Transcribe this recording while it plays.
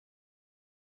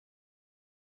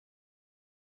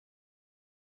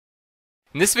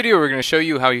In this video we're going to show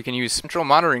you how you can use central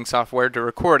monitoring software to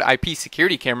record IP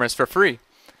security cameras for free.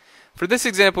 For this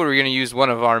example we're going to use one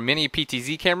of our mini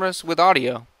PTZ cameras with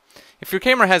audio. If your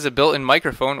camera has a built-in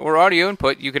microphone or audio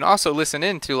input, you can also listen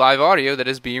in to live audio that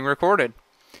is being recorded.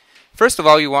 First of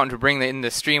all, you want to bring in the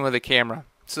stream of the camera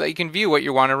so that you can view what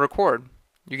you want to record.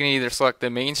 You can either select the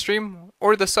mainstream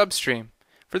or the substream.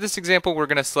 For this example we're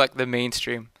going to select the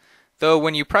mainstream, though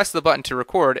when you press the button to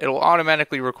record it will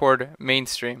automatically record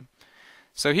mainstream.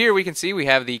 So here we can see we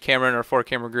have the camera in our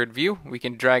 4-camera grid view. We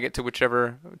can drag it to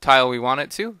whichever tile we want it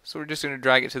to. So we're just going to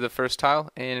drag it to the first tile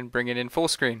and bring it in full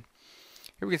screen.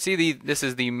 Here we can see this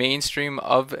is the mainstream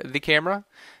of the camera.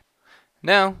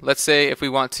 Now let's say if we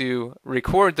want to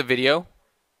record the video,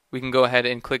 we can go ahead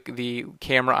and click the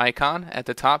camera icon at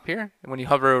the top here. And when you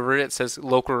hover over it, it says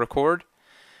local record.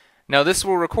 Now this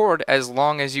will record as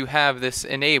long as you have this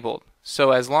enabled.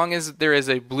 So as long as there is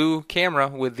a blue camera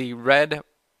with the red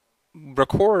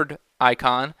record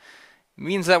icon,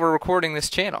 means that we're recording this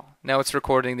channel. Now it's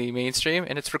recording the mainstream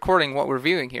and it's recording what we're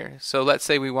viewing here. So let's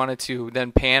say we wanted to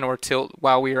then pan or tilt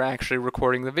while we are actually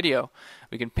recording the video.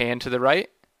 We can pan to the right,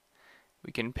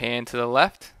 we can pan to the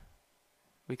left,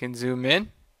 we can zoom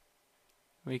in,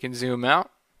 we can zoom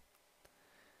out.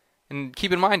 And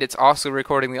keep in mind it's also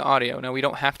recording the audio. Now we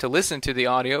don't have to listen to the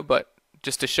audio, but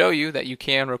just to show you that you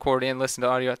can record and listen to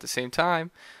audio at the same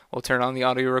time, we'll turn on the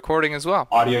audio recording as well.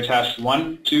 Audio test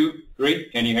 1, 2, 3.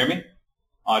 Can you hear me?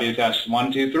 Audio test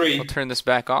 1, 2, 3. We'll turn this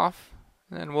back off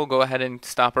and we'll go ahead and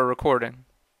stop our recording.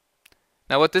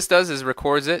 Now what this does is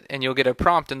records it, and you'll get a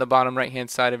prompt in the bottom right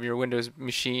hand side of your Windows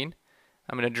machine.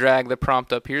 I'm going to drag the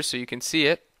prompt up here so you can see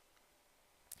it.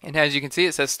 And as you can see,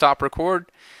 it says stop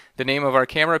record. The name of our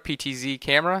camera, PTZ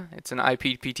camera. It's an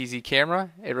IP PTZ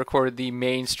camera. It recorded the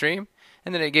mainstream,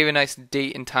 and then it gave a nice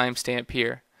date and timestamp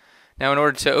here. Now in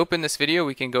order to open this video,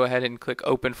 we can go ahead and click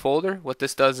open folder. What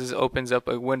this does is opens up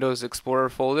a Windows Explorer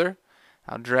folder.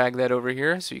 I'll drag that over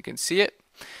here so you can see it.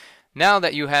 Now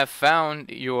that you have found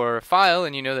your file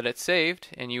and you know that it's saved,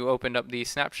 and you opened up the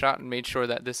snapshot and made sure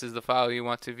that this is the file you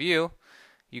want to view,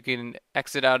 you can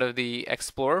exit out of the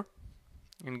Explorer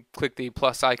and click the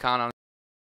plus icon on it.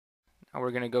 Now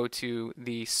we're going to go to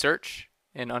the search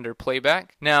and under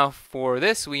playback. Now for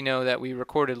this we know that we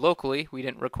recorded locally. We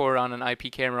didn't record on an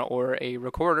IP camera or a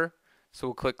recorder, so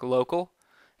we'll click local,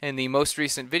 and the most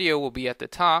recent video will be at the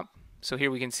top. So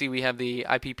here we can see we have the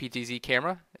IP PTZ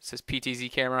camera. It says PTZ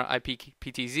camera IP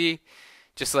PTZ,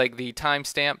 just like the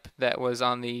timestamp that was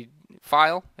on the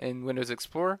file in Windows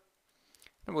Explorer.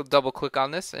 And we'll double click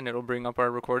on this and it'll bring up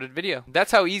our recorded video.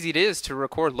 That's how easy it is to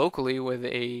record locally with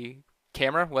a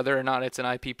camera, whether or not it's an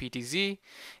IP PTZ,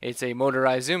 it's a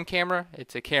motorized zoom camera,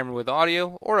 it's a camera with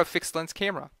audio, or a fixed lens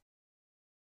camera.